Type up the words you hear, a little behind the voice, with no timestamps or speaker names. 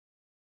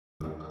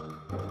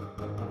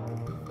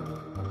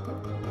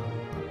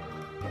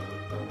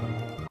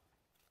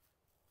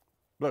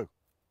Blue.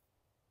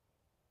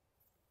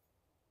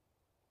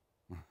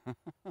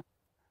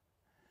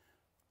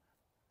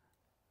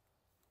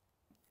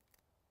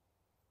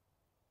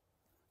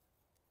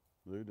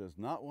 Blue does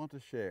not want to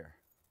share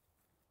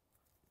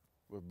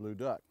with Blue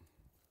Duck.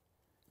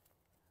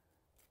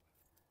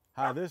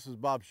 Hi, this is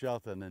Bob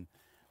Shelton, and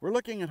we're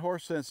looking at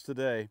horse sense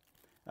today.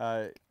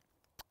 That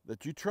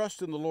you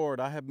trust in the Lord,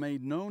 I have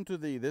made known to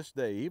thee this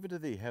day, even to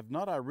thee, have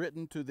not I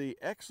written to thee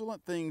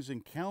excellent things in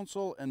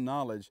counsel and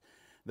knowledge,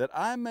 that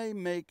I may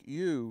make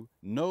you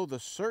know the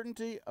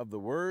certainty of the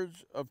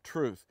words of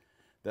truth,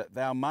 that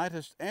thou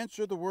mightest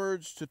answer the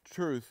words to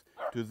truth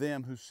to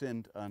them who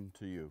send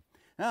unto you.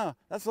 Now,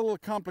 that's a little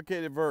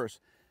complicated verse.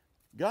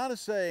 God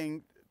is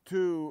saying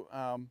to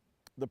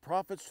the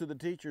prophets, to the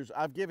teachers,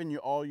 I've given you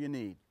all you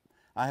need.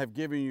 I have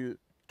given you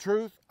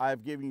truth. I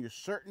have given you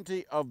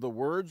certainty of the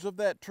words of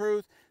that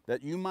truth,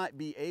 that you might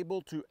be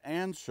able to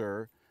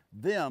answer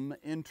them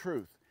in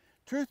truth.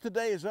 Truth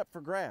today is up for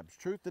grabs.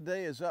 Truth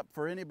today is up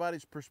for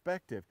anybody's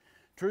perspective.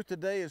 Truth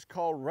today is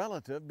called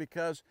relative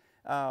because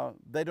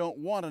they don't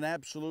want an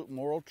absolute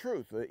moral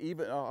truth.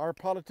 Even our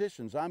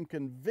politicians, I'm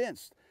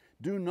convinced,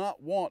 do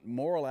not want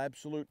moral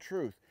absolute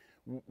truth.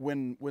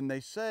 When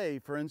they say,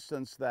 for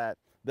instance, that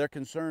they're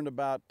concerned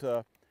about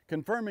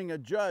confirming a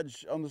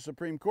judge on the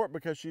Supreme Court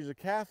because she's a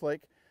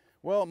Catholic,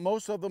 well,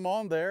 most of them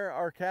on there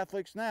are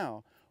Catholics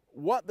now.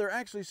 What they're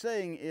actually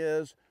saying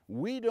is,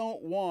 we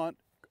don't want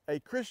a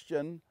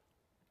Christian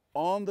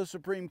on the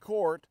Supreme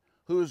Court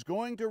who is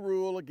going to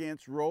rule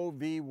against Roe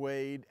v.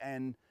 Wade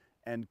and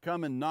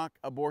come and knock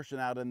abortion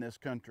out in this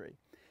country.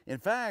 In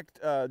fact,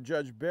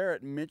 Judge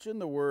Barrett mentioned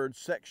the word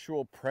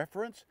sexual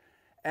preference,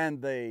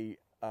 and they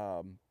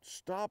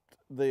stopped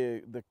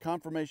the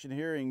confirmation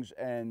hearings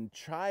and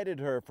chided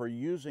her for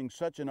using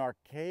such an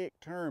archaic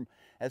term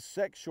as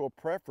sexual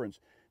preference.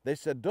 They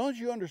said, don't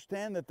you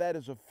understand that that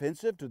is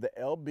offensive to the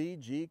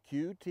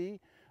LBGQT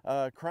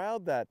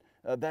crowd? That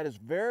is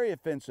very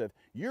offensive.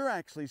 You're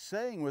actually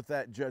saying with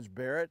that, Judge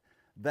Barrett,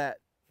 that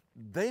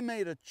they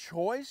made a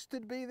choice to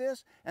be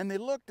this, and they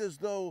looked as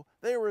though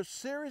they were as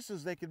serious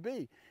as they could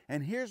be.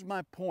 And here's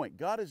my point.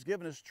 God has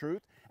given us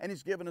truth, and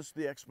He's given us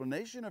the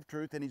explanation of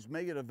truth, and He's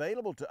made it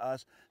available to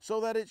us so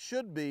that it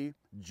should be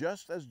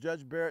just as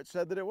Judge Barrett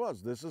said that it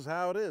was. This is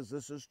how it is.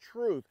 This is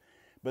truth.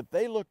 But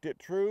they looked at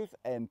truth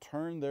and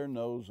turned their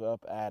nose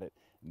up at it.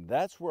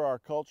 That's where our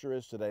culture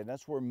is today.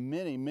 That's where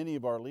many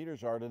of our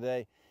leaders are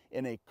today,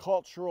 in a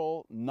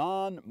cultural,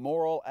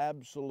 non-moral,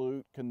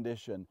 absolute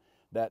condition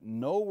that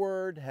no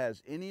word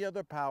has any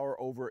other power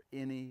over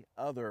any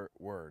other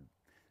word.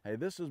 Hey,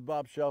 this is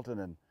Bob Shelton,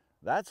 and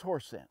that's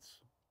horse sense.